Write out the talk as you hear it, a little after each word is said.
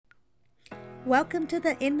Welcome to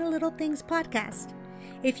the In the Little Things podcast.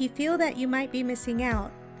 If you feel that you might be missing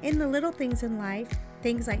out in the little things in life,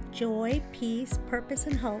 things like joy, peace, purpose,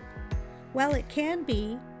 and hope, well, it can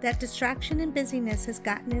be that distraction and busyness has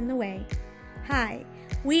gotten in the way. Hi,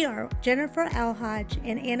 we are Jennifer Alhodge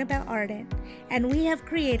and Annabelle Ardent, and we have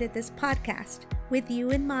created this podcast with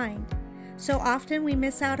you in mind. So often we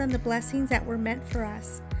miss out on the blessings that were meant for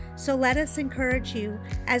us. So let us encourage you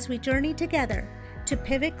as we journey together to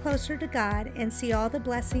pivot closer to God and see all the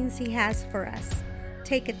blessings He has for us.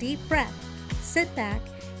 Take a deep breath, sit back,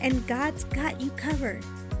 and God's got you covered,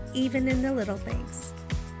 even in the little things.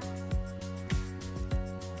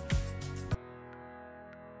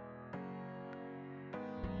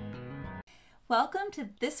 Welcome to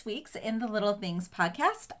this week's In the Little Things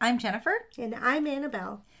podcast. I'm Jennifer. And I'm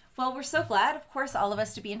Annabelle. Well, we're so glad, of course, all of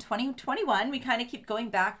us to be in 2021. We kind of keep going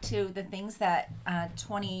back to the things that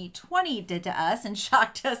 2020 did to us and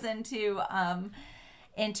shocked us into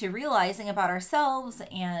realizing about ourselves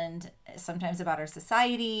and sometimes about our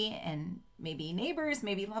society and maybe neighbors,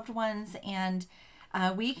 maybe loved ones. And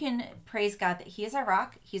we can praise God that He is our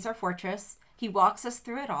rock. He's our fortress. He walks us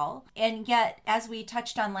through it all. And yet, as we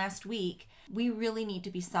touched on last week, we really need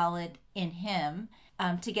to be solid in Him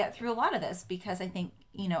to get through a lot of this, because I think,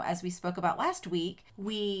 as we spoke about last week,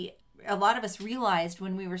 a lot of us realized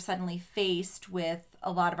when we were suddenly faced with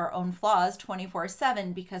a lot of our own flaws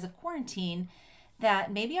 24/7 because of quarantine,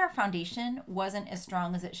 that maybe our foundation wasn't as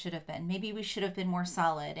strong as it should have been. Maybe we should have been more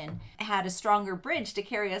solid and had a stronger bridge to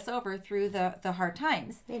carry us over through the hard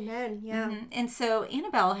times. Amen. Yeah. Mm-hmm. And so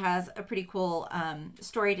Annabelle has a pretty cool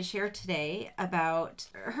story to share today about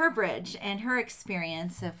her bridge and her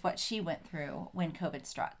experience of what she went through when COVID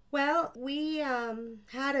struck. Well, we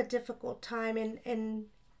had a difficult time, and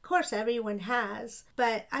of course everyone has,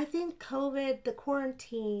 but I think COVID, the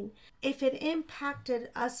quarantine, if it impacted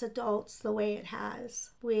us adults the way it has,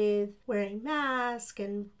 with wearing masks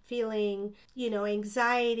and feeling,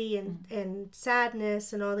 anxiety and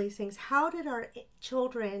sadness and all these things, how did our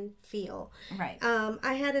children feel? Right.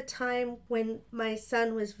 I had a time when my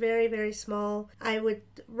son was very, very small. I would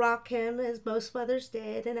rock him as most mothers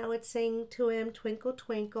did, and I would sing to him Twinkle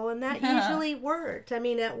Twinkle, and that usually worked. I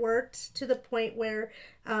mean, it worked to the point where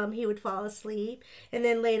he would fall asleep. And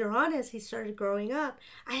then later on, as he started growing up,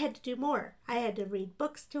 I had to do more. I had to read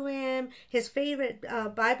books to him. His favorite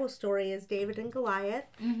Bible story is David and Goliath,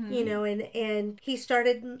 and he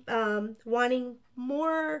started wanting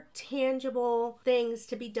more tangible things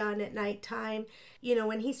to be done at nighttime.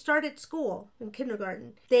 When he started school in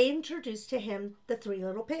kindergarten, they introduced to him the Three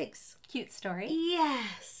Little Pigs. Cute story.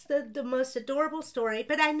 Yes, the most adorable story.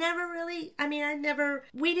 But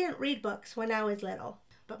we didn't read books when I was little.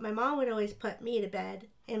 But my mom would always put me to bed,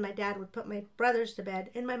 and my dad would put my brothers to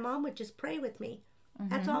bed, and my mom would just pray with me. Mm-hmm.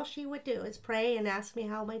 That's all she would do, is pray and ask me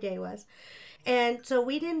how my day was. And so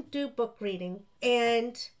we didn't do book reading.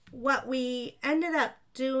 And what we ended up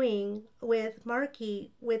doing with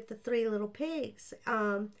Marky, with the Three Little Pigs,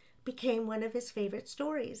 became one of his favorite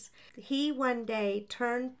stories. He one day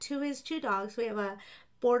turned to his two dogs. We have a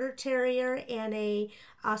Border Terrier and a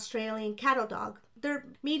Australian cattle dog. They're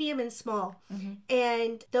medium and small. Mm-hmm.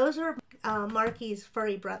 And those are Marky's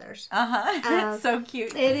furry brothers. It's so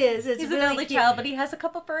cute. It is. He's really an only cute child, but he has a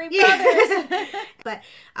couple furry brothers. But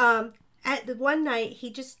at the one night,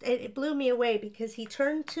 it blew me away, because he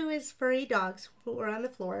turned to his furry dogs who were on the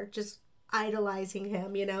floor, just idolizing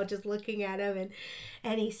him, just looking at him,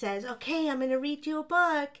 and he says, "Okay, I'm going to read you a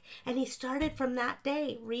book." And he started from that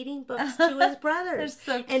day reading books to his brothers. That's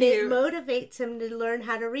so cute. And it motivates him to learn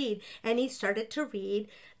how to read. And he started to read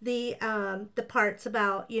the parts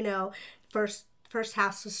about, first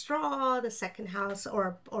house was straw, the second house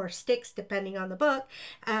or sticks, depending on the book,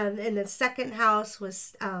 and the second house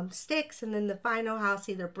was sticks, and then the final house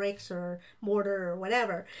either bricks or mortar or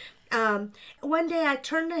whatever. One day I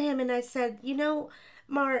turned to him and I said,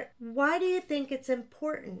 "Mark, why do you think it's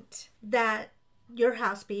important that your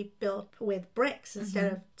house be built with bricks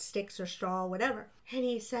instead of sticks or straw or whatever?" And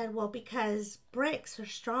he said, "Well, because bricks are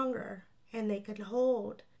stronger and they could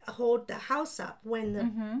hold the house up when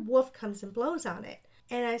the wolf comes and blows on it."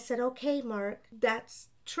 And I said, "Okay, Mark, that's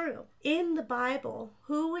true. In the Bible,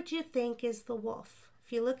 who would you think is the wolf?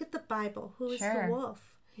 If you look at the Bible, who is the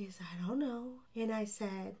wolf?" He said, "I don't know." And I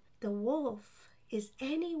said, "The wolf is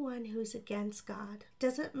anyone who's against God.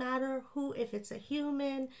 Doesn't matter who, if it's a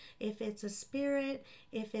human, if it's a spirit,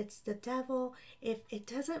 if it's the devil, if it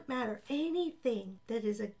doesn't matter. Anything that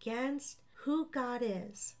is against who God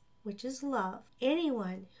is, which is love.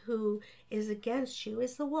 Anyone who is against you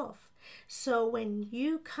is the wolf. So when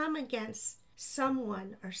you come against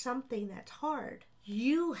someone or something that's hard,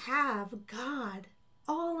 you have God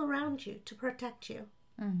all around you to protect you.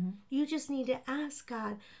 You just need to ask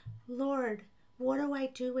God, Lord, what do I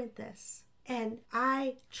do with this? And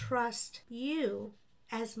I trust you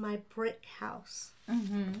as my brick house.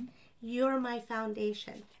 You're my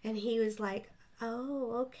foundation. And he was like,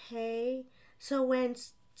 oh, okay. So when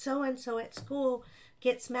so-and-so at school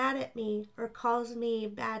gets mad at me or calls me a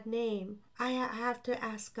bad name, I have to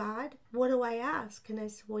ask God. What do I ask? And I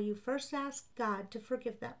said, well, you first ask God to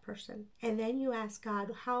forgive that person. And then you ask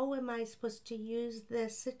God, how am I supposed to use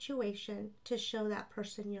this situation to show that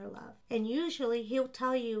person your love? And usually he'll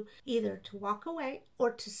tell you either to walk away or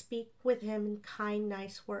to speak with him in kind,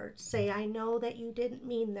 nice words. Say, I know that you didn't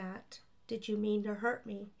mean that. Did you mean to hurt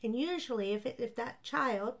me? And usually if that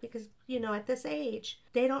child, because, at this age,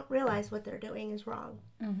 they don't realize what they're doing is wrong.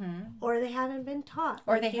 Or they haven't been taught.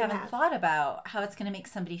 Or like they haven't thought about how it's going to make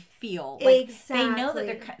somebody feel. Exactly. They know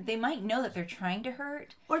that they might know that they're trying to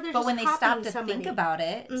hurt. Or they're but just when they stop to somebody. think about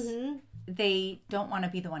it, they don't want to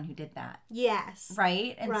be the one who did that. Yes.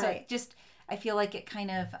 Right? And so Right. I feel like it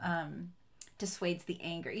kind of dissuades the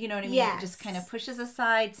anger. You know what I mean? Yes. It just kind of pushes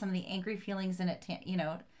aside some of the angry feelings, and it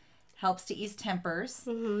helps to ease tempers.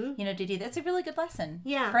 To do that. It's a really good lesson.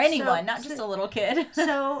 Yeah. For anyone, not just a little kid.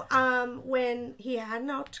 So when he had an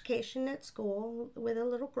altercation at school with a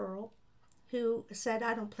little girl who said,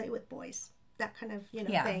 I don't play with boys, that kind of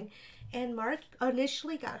thing, and Mark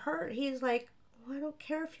initially got hurt. He's like, well, I don't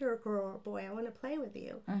care if you're a girl or a boy, I want to play with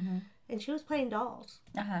you. And she was playing dolls,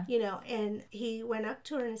 and he went up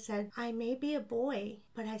to her and said, I may be a boy,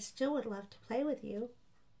 but I still would love to play with you.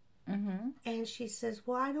 And she says,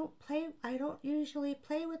 well, I don't usually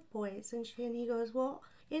play with boys. And he goes, well,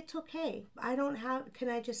 it's okay. Can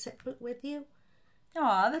I just sit with you?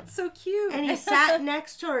 Aw, that's so cute. And he sat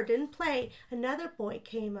next to her, didn't play. Another boy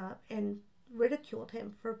came up and ridiculed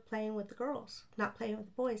him for playing with the girls, not playing with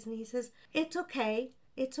the boys. And he says, it's okay.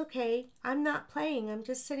 It's okay. I'm not playing. I'm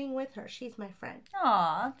just sitting with her. She's my friend.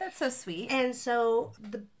 Aw, that's so sweet. And so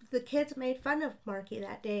the kids made fun of Marky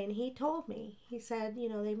that day, and he told me, he said,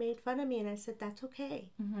 they made fun of me, and I said, that's okay.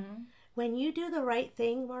 When you do the right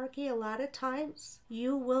thing, Marky, a lot of times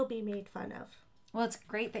you will be made fun of. Well, it's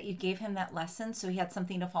great that you gave him that lesson so he had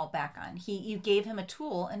something to fall back on. You gave him a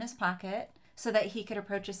tool in his pocket so that he could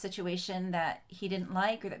approach a situation that he didn't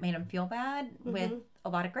like or that made him feel bad with a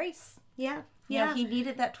lot of grace. Yeah. He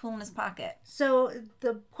needed that tool in his pocket. So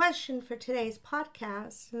the question for today's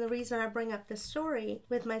podcast, and the reason I bring up this story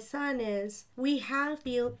with my son is, we have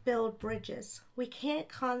to build bridges. We can't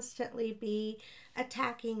constantly be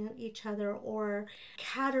attacking each other or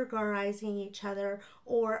categorizing each other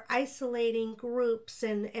or isolating groups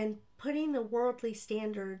and putting the worldly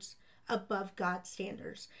standards above God's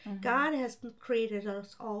standards. God has created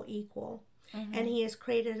us all equal. And he has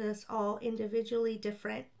created us all individually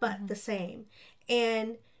different, but the same.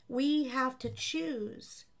 And we have to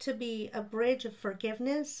choose to be a bridge of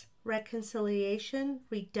forgiveness, reconciliation,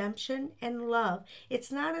 redemption, and love.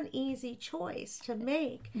 It's not an easy choice to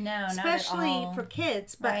make. No, especially not at all. for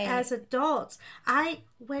kids, but as adults. I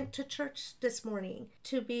went to church this morning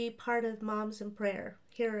to be part of Moms in Prayer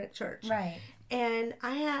here at church. Right. And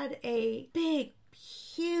I had a big,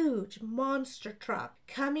 huge monster truck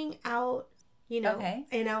coming out,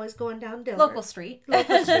 and I was going down Dillard. Local street. But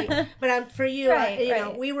for you, Right.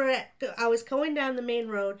 I was going down the main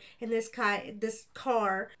road, and this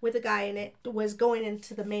car with a guy in it was going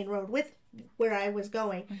into the main road with where I was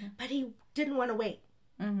going, but he didn't want to wait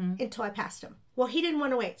until I passed him. Well, he didn't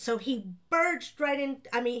want to wait, so he burged right in.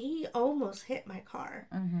 I mean, he almost hit my car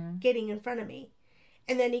getting in front of me,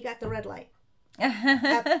 and then he got the red light.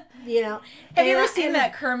 Have you ever seen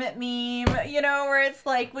that Kermit meme, where it's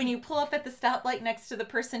like when you pull up at the stoplight next to the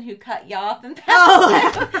person who cut you off and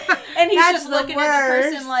passed him, and he's just looking at the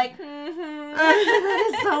person like,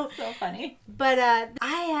 that is so funny. But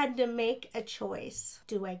I had to make a choice.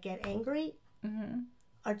 Do I get angry?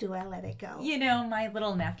 Or do I let it go? My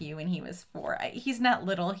little nephew, when he was 4, he's not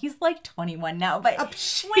little, he's like 21 now, but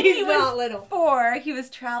when he was 4, he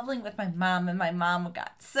was traveling with my mom, and my mom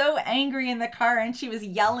got so angry in the car, and she was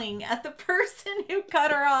yelling at the person who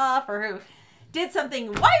cut her off or who did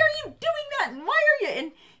something. Why are you doing that? And why are you?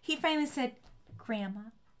 And he finally said, Grandma.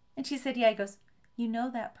 And she said, yeah. He goes,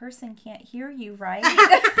 that person can't hear you, right?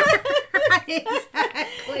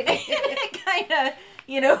 Exactly. And it kind of,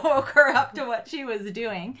 woke her up to what she was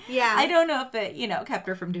doing. Yeah. I don't know if it, kept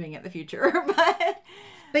her from doing it in the future,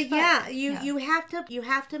 but yeah, you have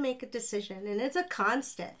to make a decision, and it's a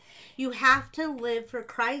constant. You have to live for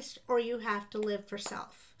Christ, or you have to live for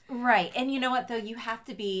self. Right. And you know what, though? You have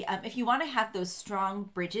to be, if you want to have those strong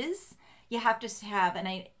bridges, you have to have,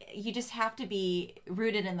 you just have to be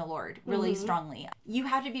rooted in the Lord really strongly. You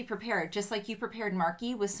have to be prepared, just like you prepared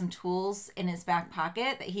Marky with some tools in his back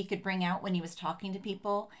pocket that he could bring out when he was talking to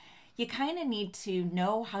people. You kind of need to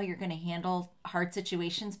know how you're going to handle hard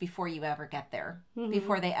situations before you ever get there,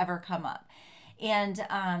 before they ever come up. And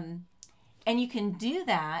you can do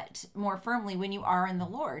that more firmly when you are in the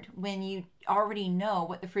Lord, when you already know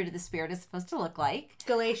what the fruit of the Spirit is supposed to look like.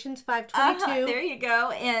 Galatians 5:22. There you go.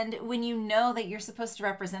 And when you know that you're supposed to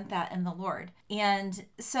represent that in the Lord. And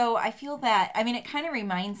so I feel that, I mean, it kind of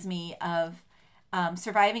reminds me of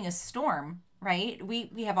surviving a storm, right?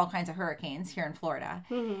 We have all kinds of hurricanes here in Florida.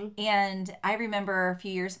 And I remember a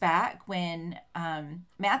few years back when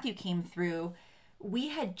Matthew came through, we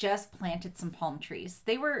had just planted some palm trees.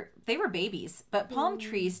 They were babies, but palm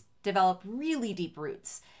trees develop really deep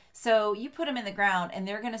roots. So you put them in the ground and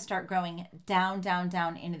they're going to start growing down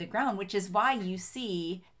into the ground, which is why you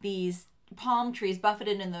see these palm trees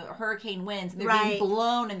buffeted in the hurricane winds. And they're being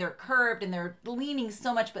blown and they're curved and they're leaning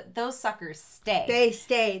so much, but those suckers stay. They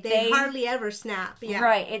stay. They hardly ever snap. Yeah.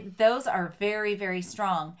 Right. Those are very, very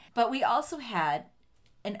strong. But we also had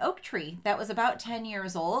an oak tree that was about 10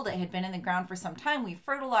 years old. It had been in the ground for some time. We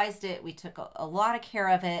fertilized it. We took a lot of care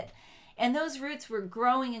of it. And those roots were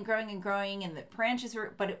growing and growing and growing, and the branches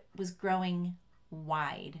but it was growing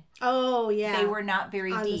wide. Oh, yeah. They were not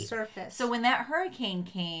very deep. On the surface. So when that hurricane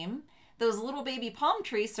came, those little baby palm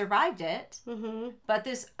trees survived it. But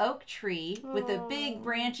this oak tree with the big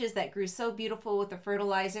branches that grew so beautiful with the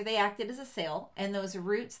fertilizer, they acted as a sail. And those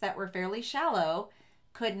roots that were fairly shallow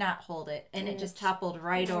could not hold it, and it just toppled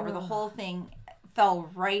right over. The whole thing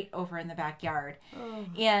fell right over in the backyard.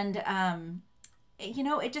 And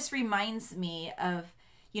it just reminds me of,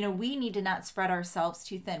 we need to not spread ourselves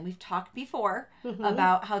too thin. We've talked before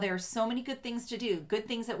about how there are so many good things to do, good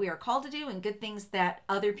things that we are called to do, and good things that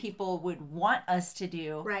other people would want us to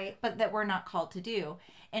do, right, but that we're not called to do.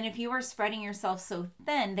 And if you are spreading yourself so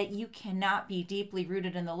thin that you cannot be deeply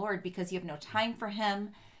rooted in the Lord because you have no time for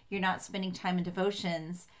Him, you're not spending time in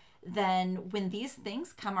devotions, then when these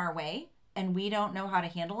things come our way and we don't know how to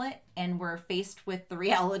handle it, and we're faced with the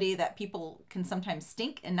reality that people can sometimes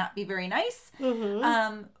stink and not be very nice,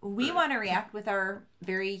 we want to react with our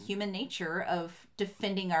very human nature of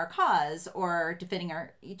defending our cause or defending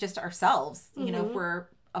ourselves, if we're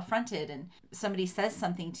affronted and somebody says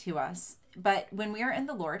something to us. But when we are in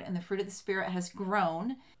the Lord and the fruit of the Spirit has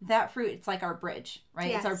grown, that fruit, it's like our bridge,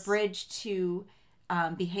 right? Yes. It's our bridge to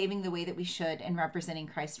behaving the way that we should and representing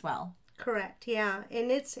Christ well. Correct. Yeah. And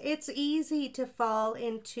it's easy to fall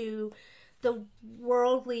into the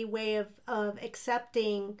worldly way of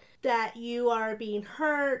accepting that you are being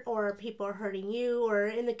hurt or people are hurting you, or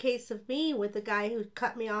in the case of me with the guy who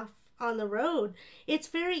cut me off on the road, it's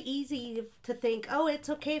very easy to think, oh, it's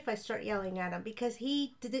okay if I start yelling at him because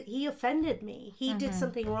he offended me. He did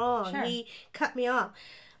something wrong. Sure. He cut me off.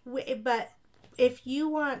 But if you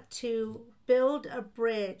want to build a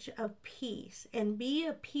bridge of peace and be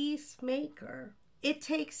a peacemaker, it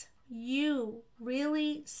takes you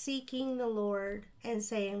really seeking the Lord and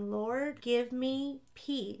saying, Lord, give me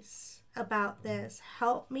peace about this.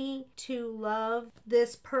 Help me to love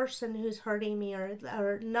this person who's hurting me,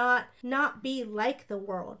 or not be like the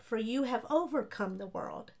world, for you have overcome the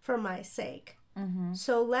world for my sake.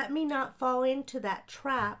 So let me not fall into that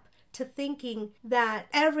trap to thinking that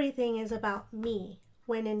everything is about me,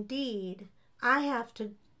 when indeed I have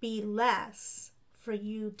to be less for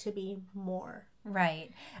you to be more.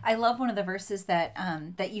 Right. I love one of the verses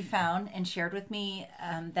that you found and shared with me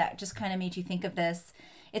that just kind of made you think of this.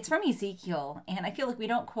 It's from Ezekiel, and I feel like we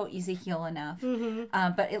don't quote Ezekiel enough.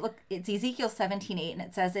 But it's Ezekiel 17:8, and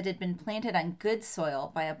it says, "It had been planted on good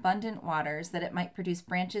soil by abundant waters, that it might produce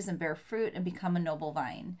branches and bear fruit and become a noble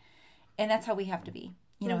vine." And that's how we have to be,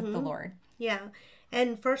 with the Lord. Yeah.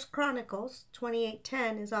 And First Chronicles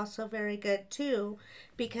 28:10 is also very good too,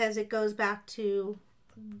 because it goes back to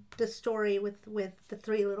the story with the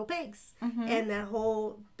three little pigs and the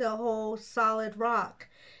whole solid rock.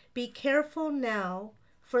 Be careful now,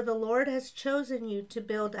 for the Lord has chosen you to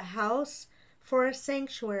build a house for a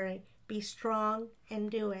sanctuary. Be strong and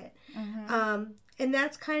do it. And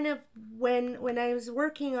that's kind of when I was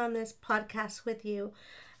working on this podcast with you,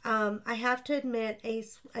 I have to admit,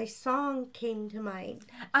 a song came to mind.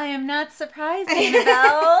 I am not surprised,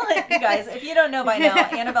 Annabelle. You guys, if you don't know by now,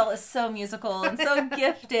 Annabelle is so musical and so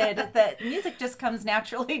gifted that music just comes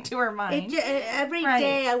naturally to her mind. Every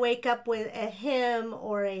day I wake up with a hymn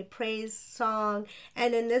or a praise song.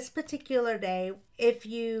 And in this particular day, if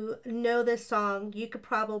you know this song, you could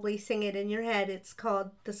probably sing it in your head. It's called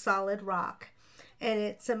The Solid Rock. And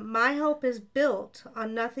it's my hope is built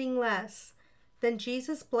on nothing less than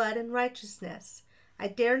Jesus' blood and righteousness. I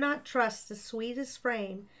dare not trust the sweetest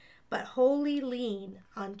frame, but wholly lean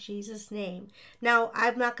on Jesus' name. Now,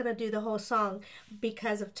 I'm not going to do the whole song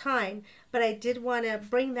because of time, but I did want to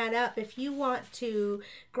bring that up. If you want to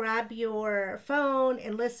grab your phone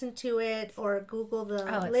and listen to it or Google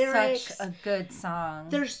the lyrics. Such a good song.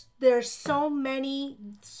 There's so many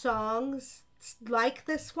songs like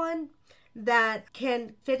this one that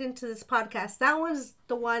can fit into this podcast. That was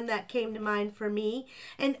the one that came to mind for me.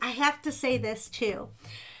 And I have to say this too.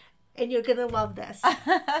 And you're going to love this.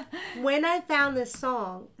 When I found this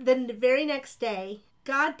song, then the very next day,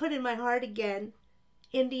 God put in my heart again,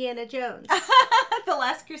 Indiana Jones. The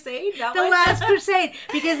Last Crusade? Last Crusade.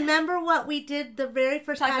 Because remember what we did the very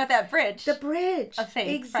first time? Talk about that bridge. The bridge. Of faith.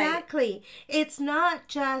 Exactly. Right. It's not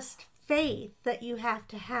just faith that you have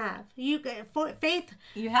to have. Faith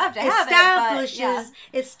you have to have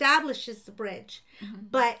establishes the bridge. Mm-hmm.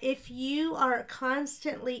 But if you are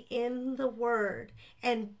constantly in the Word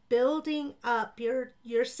and building up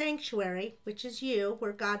your sanctuary, which is you,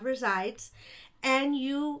 where God resides, and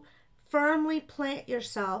you firmly plant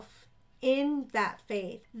yourself in that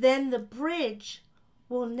faith, then the bridge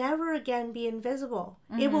will never again be invisible.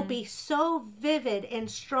 Mm-hmm. It will be so vivid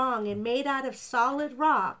and strong and made out of solid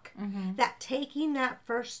rock that taking that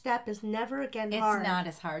first step is never again hard. It's not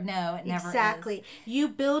as hard. No, it never is. Exactly. You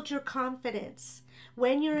build your confidence.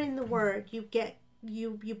 When you're in the Word, you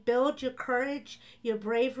build your courage, your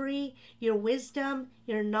bravery, your wisdom,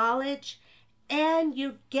 your knowledge, and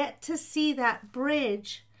you get to see that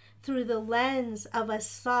bridge through the lens of a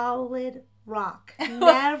solid rock.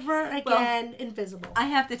 Never again invisible. I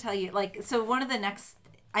have to tell you, so one of the next,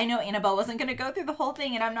 I know Annabelle wasn't going to go through the whole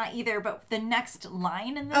thing, and I'm not either, but the next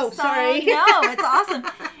line in this song. Sorry. No, it's awesome.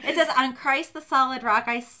 It says, "On Christ the solid rock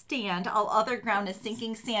I stand, all other ground is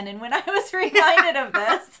sinking sand." And when I was reminded of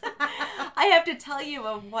this, I have to tell you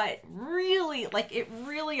of what really, it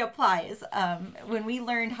really applies when we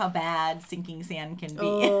learned how bad sinking sand can be.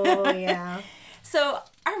 Oh, yeah. So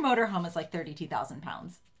our motorhome is 32,000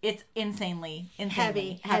 pounds. It's insanely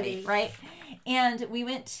heavy, right? And we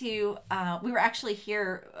went to, we were actually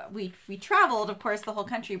here, we traveled, of course, the whole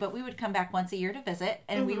country, but we would come back once a year to visit.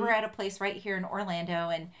 And we were at a place right here in Orlando.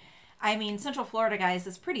 And I mean, Central Florida, guys,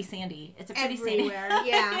 is pretty sandy. It's a pretty everywhere, sandy.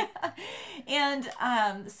 Yeah.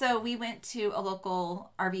 And so we went to a local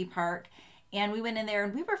RV park, and we went in there,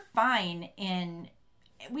 and we were fine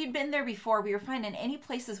we'd been there before. We were fine in any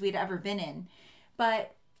places we'd ever been in.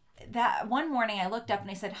 But that one morning I looked up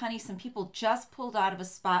and I said, "Honey, some people just pulled out of a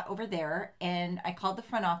spot over there." And I called the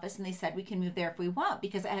front office and they said we can move there if we want,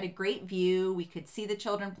 because it had a great view. We could see the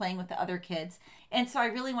children playing with the other kids. And so I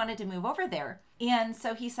really wanted to move over there. And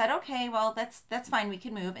so he said, "Okay, well, that's fine. We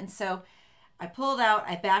can move." And so I pulled out,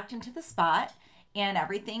 I backed into the spot, and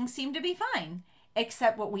everything seemed to be fine.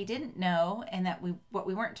 Except what we didn't know, and what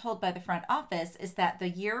we weren't told by the front office, is that the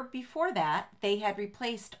year before that, they had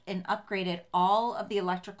replaced and upgraded all of the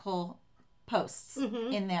electrical posts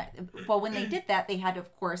in that. Well, when they did that, they had to,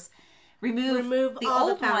 of course, remove the all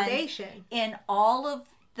old the foundation. ones, and all of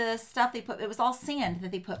the stuff they put, it was all sand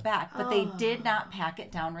that they put back, but they did not pack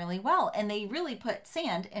it down really well. And they really put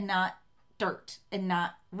sand and not dirt and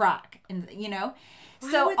not rock, and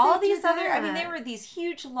So all these there were these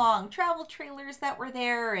huge long travel trailers that were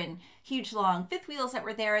there and huge long fifth wheels that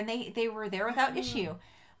were there, and they were there without issue.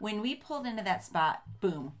 When we pulled into that spot,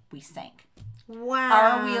 boom, we sank. Wow.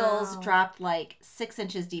 Our wheels dropped 6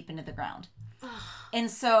 inches deep into the ground. And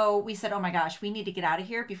so we said, "Oh my gosh, we need to get out of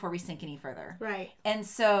here before we sink any further." Right. And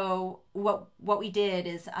so what we did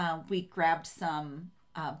is we grabbed some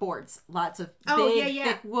boards, lots of big,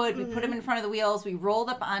 thick wood. We put them in front of the wheels. We rolled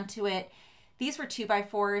up onto it. These were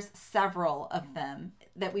 2x4s, several of them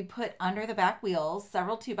that we put under the back wheels,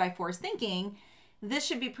 several 2x4s, thinking this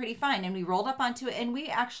should be pretty fine. And we rolled up onto it, and we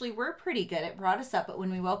actually were pretty good. It brought us up. But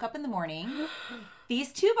when we woke up in the morning,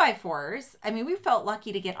 these 2x4s, I mean, we felt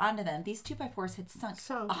lucky to get onto them. These 2x4s had sunk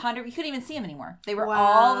 100. We couldn't even see them anymore. They were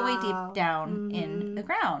all the way deep down in the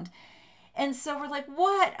ground. And so we're like,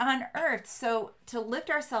 what on earth? So to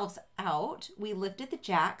lift ourselves out, we lifted the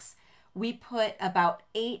jacks. We put about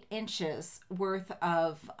 8 inches worth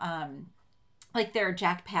of, there are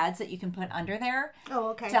jack pads that you can put under there. Oh,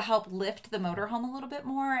 okay. To help lift the motorhome a little bit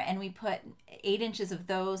more. And we put 8 inches of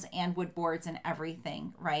those and wood boards and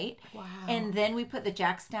everything, right? Wow. And then we put the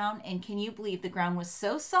jacks down, and can you believe the ground was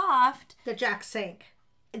so soft? The jacks sank.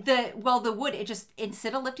 The wood, it just,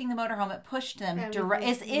 instead of lifting the motorhome, it pushed them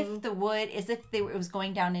as if the wood, it was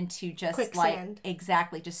going down into just quicksand.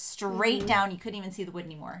 Exactly, just straight down. You couldn't even see the wood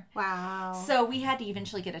anymore. Wow. So we had to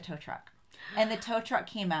eventually get a tow truck. And the tow truck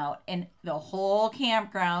came out, and the whole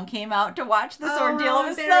campground came out to watch this Oh, ordeal. how It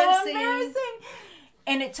was so embarrassing. embarrassing.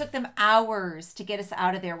 And it took them hours to get us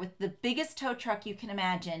out of there. With the biggest tow truck you can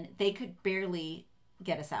imagine, they could barely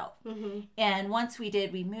get us out. And once we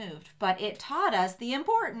did, we moved. But it taught us the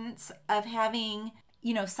importance of having,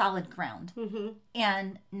 solid ground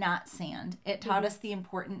and not sand. It taught us the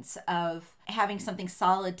importance of having something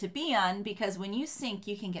solid to be on, because when you sink,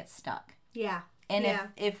 you can get stuck. Yeah. And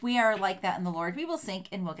if we are like that in the Lord, we will sink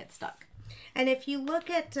and we'll get stuck. And if you look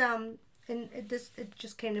at, and it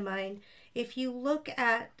just came to mind, if you look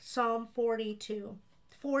at Psalm 42,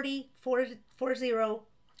 40,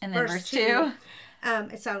 And then verse 2.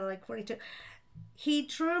 It sounded like 42. He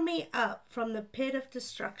drew me up from the pit of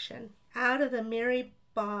destruction, out of the miry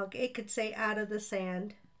bog, it could say out of the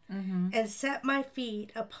sand, and set my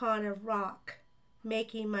feet upon a rock,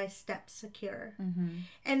 making my steps secure.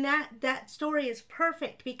 And that story is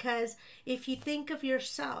perfect, because if you think of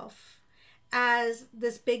yourself as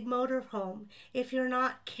this big motorhome, if you're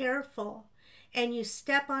not careful and you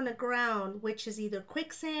step on a ground which is either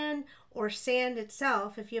quicksand or sand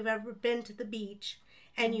itself, if you've ever been to the beach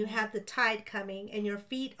and you have the tide coming and your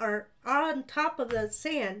feet are on top of the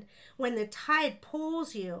sand, when the tide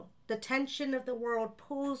pulls you, the tension of the world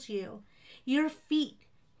pulls you, your feet,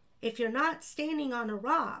 if you're not standing on a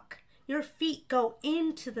rock, your feet go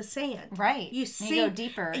into the sand. Right. You sink. You go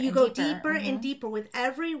deeper. You go deeper and deeper with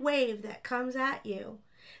every wave that comes at you.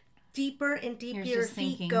 Deeper and deeper your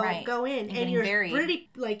feet sinking, go in. And you're buried. pretty,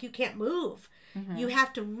 like, you can't move. You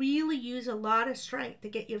have to really use a lot of strength to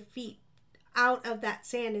get your feet out of that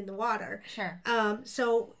sand in the water. Sure.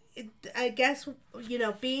 So I guess,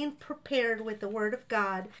 being prepared with the Word of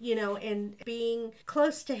God, and being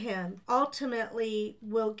close to Him ultimately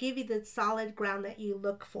will give you the solid ground that you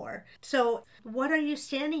look for. So what are you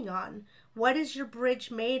standing on? What is your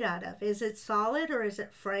bridge made out of? Is it solid or is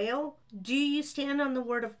it frail? Do you stand on the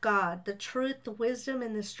Word of God, the truth, the wisdom,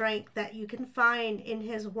 and the strength that you can find in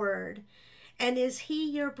His Word? And is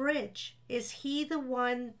He your bridge? Is He the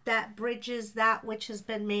one that bridges that which has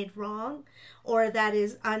been made wrong, or that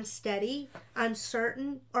is unsteady,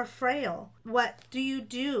 uncertain, or frail? What do you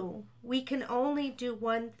do? We can only do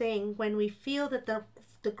one thing when we feel that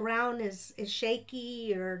the ground is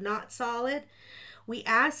shaky or not solid. We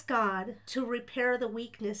ask God to repair the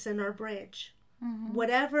weakness in our bridge.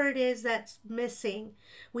 Whatever it is that's missing,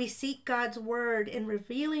 we seek God's word in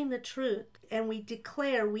revealing the truth, and we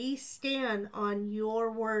declare we stand on your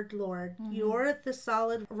word, Lord. You're the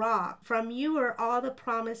solid rock. From you are all the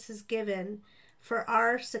promises given for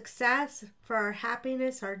our success, for our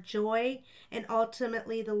happiness, our joy, and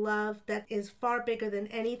ultimately the love that is far bigger than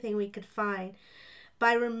anything we could find.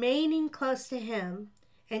 By remaining close to Him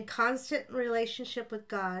and constant relationship with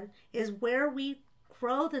God is where we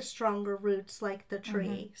grow the stronger roots like the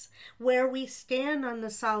trees, where we stand on the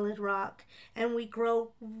solid rock and we grow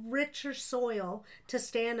richer soil to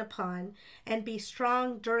stand upon and be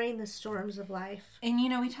strong during the storms of life. And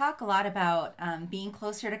we talk a lot about being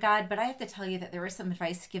closer to God, but I have to tell you that there was some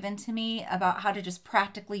advice given to me about how to just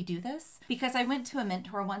practically do this, because I went to a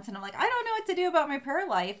mentor once and I'm like, I don't know what to do about my prayer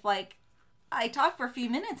life. Like, I talk for a few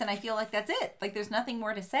minutes and I feel like that's it. Like, there's nothing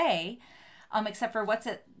more to say except for what's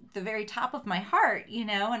at the very top of my heart,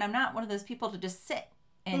 and I'm not one of those people to just sit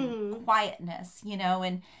in quietness,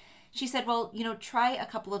 and she said, well, try a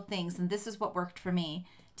couple of things. And this is what worked for me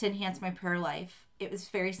to enhance my prayer life. It was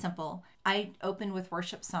very simple. I opened with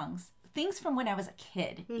worship songs, things from when I was a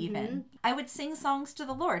kid, even. I would sing songs to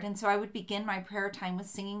the Lord. And so I would begin my prayer time with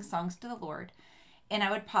singing songs to the Lord. And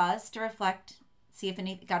I would pause to reflect, see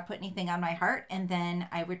if God put anything on my heart, and then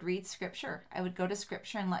I would read scripture. I would go to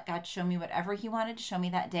scripture and let God show me whatever He wanted to show me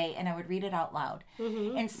that day, and I would read it out loud.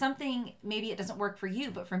 And something, maybe it doesn't work for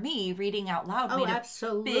you, but for me, reading out loud made a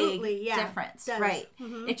big difference. Right.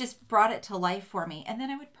 It just brought it to life for me. And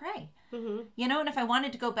then I would pray. And if I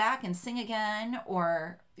wanted to go back and sing again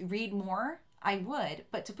or read more, I would.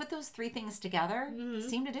 But to put those three things together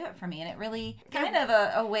seemed to do it for me. And it really kind of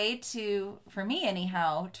a way to, for me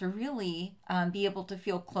anyhow, to really be able to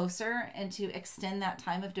feel closer and to extend that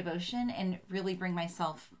time of devotion and really bring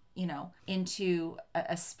myself, into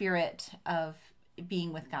a spirit of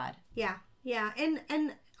being with God. Yeah.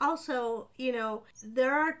 And also,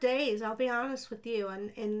 there are days, I'll be honest with you,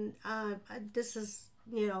 and this is,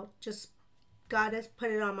 just God has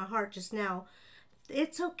put it on my heart just now.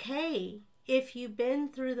 It's okay. If you've been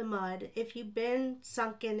through the mud, if you've been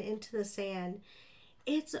sunken into the sand,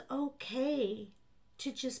 it's okay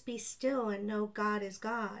to just be still and know God is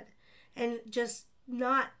God, and just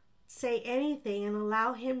not say anything and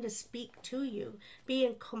allow him to speak to you. Be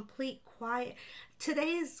in complete quiet.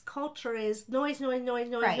 Today's culture is noise, noise, noise,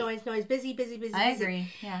 noise, Right. noise, busy, busy, busy, I busy.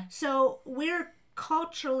 agree. Yeah. So we're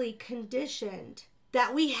culturally conditioned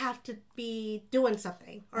that we have to be doing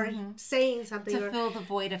something or saying something To or fill the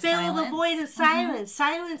void of fill silence. the void of silence.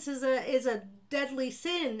 Silence is a deadly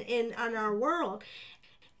sin in our world.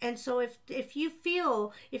 And so if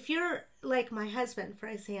you're like my husband, for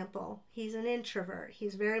example, he's an introvert.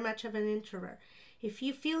 He's very much of an introvert. If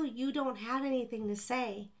you feel you don't have anything to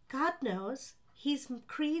say, God knows. He's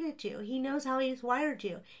created you. He knows how he's wired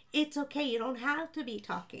you. It's okay. You don't have to be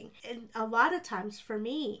talking. And a lot of times for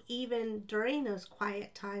me, even during those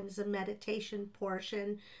quiet times, the meditation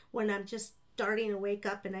portion, when I'm just starting to wake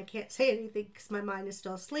up and I can't say anything because my mind is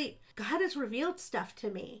still asleep, God has revealed stuff to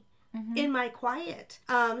me in my quiet.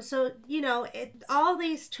 So, all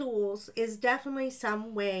these tools is definitely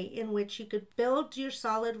some way in which you could build your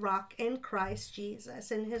solid rock in Christ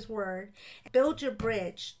Jesus and his word, build your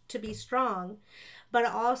bridge to be strong, but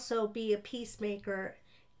also be a peacemaker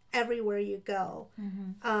everywhere you go.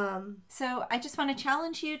 So I just want to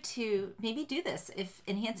challenge you to maybe do this. If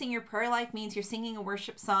enhancing your prayer life means you're singing a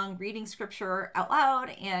worship song, reading scripture out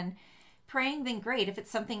loud, and praying, then great. If it's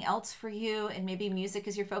something else for you and maybe music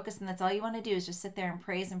is your focus and that's all you want to do is just sit there and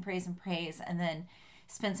praise and praise and praise and then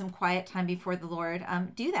spend some quiet time before the Lord,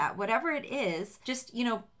 do that. Whatever it is, just,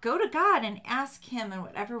 go to God and ask him in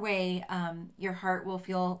whatever way your heart will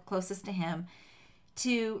feel closest to him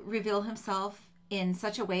to reveal himself in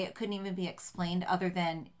such a way it couldn't even be explained other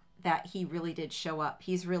than that he really did show up.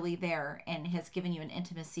 He's really there and has given you an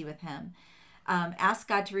intimacy with him. Ask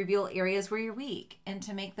God to reveal areas where you're weak and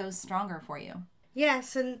to make those stronger for you.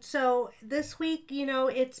 Yes, and so this week,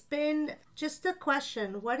 it's been just a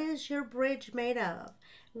question. What is your bridge made of?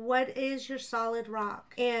 What is your solid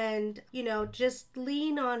rock? And, just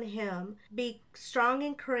lean on him. Be strong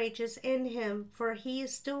and courageous in him, for he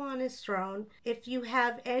is still on his throne. If you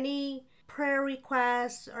have any prayer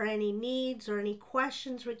requests or any needs or any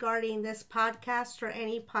questions regarding this podcast or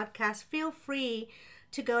any podcast, feel free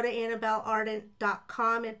to go to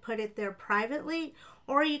AnnabelleArden.com and put it there privately,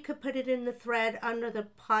 or you could put it in the thread under the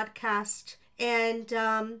podcast. And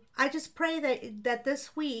I just pray that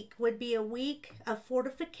this week would be a week of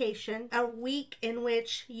fortification, a week in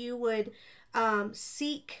which you would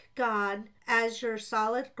seek God as your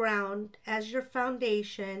solid ground, as your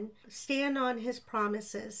foundation. Stand on his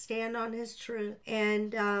promises, stand on his truth.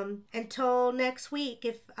 And until next week,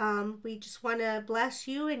 if we just want to bless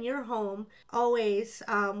you and your home always,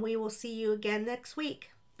 we will see you again next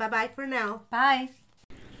week. Bye-bye for now. Bye.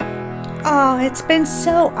 Oh, it's been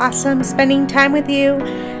so awesome spending time with you.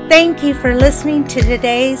 Thank you for listening to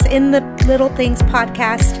today's In the Little Things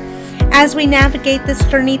podcast. As we navigate this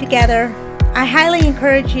journey together, I highly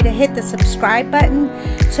encourage you to hit the subscribe button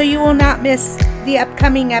so you will not miss the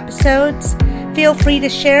upcoming episodes. Feel free to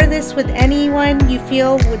share this with anyone you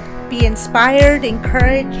feel would be inspired,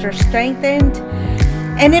 encouraged, or strengthened.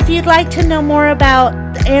 And if you'd like to know more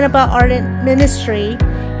about the Annabelle Arden Ministry,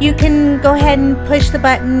 you can go ahead and push the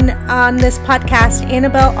button on this podcast,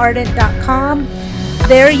 AnnabelleArden.com.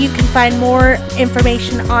 There you can find more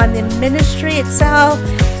information on the ministry itself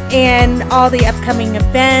and all the upcoming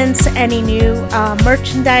events, any new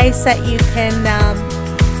merchandise that you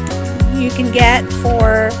can get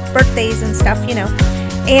for birthdays and stuff,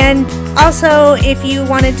 And also, if you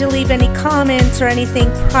wanted to leave any comments or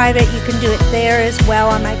anything private, you can do it there as well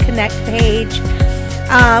on my Connect page.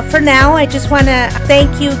 For now, I just want to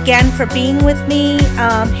thank you again for being with me.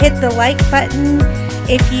 Hit the like button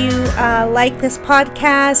if you like this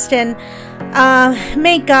podcast, and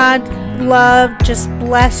may God love just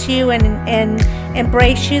bless you and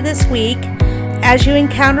embrace you this week as you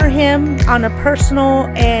encounter him on a personal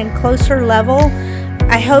and closer level.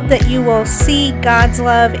 I hope that you will see God's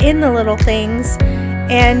love in the little things.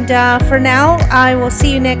 And for now, I will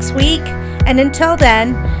see you next week. And until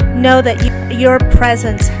then, know that your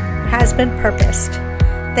presence has been purposed.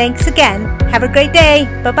 Thanks again. Have a great day.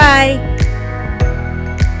 Bye-bye.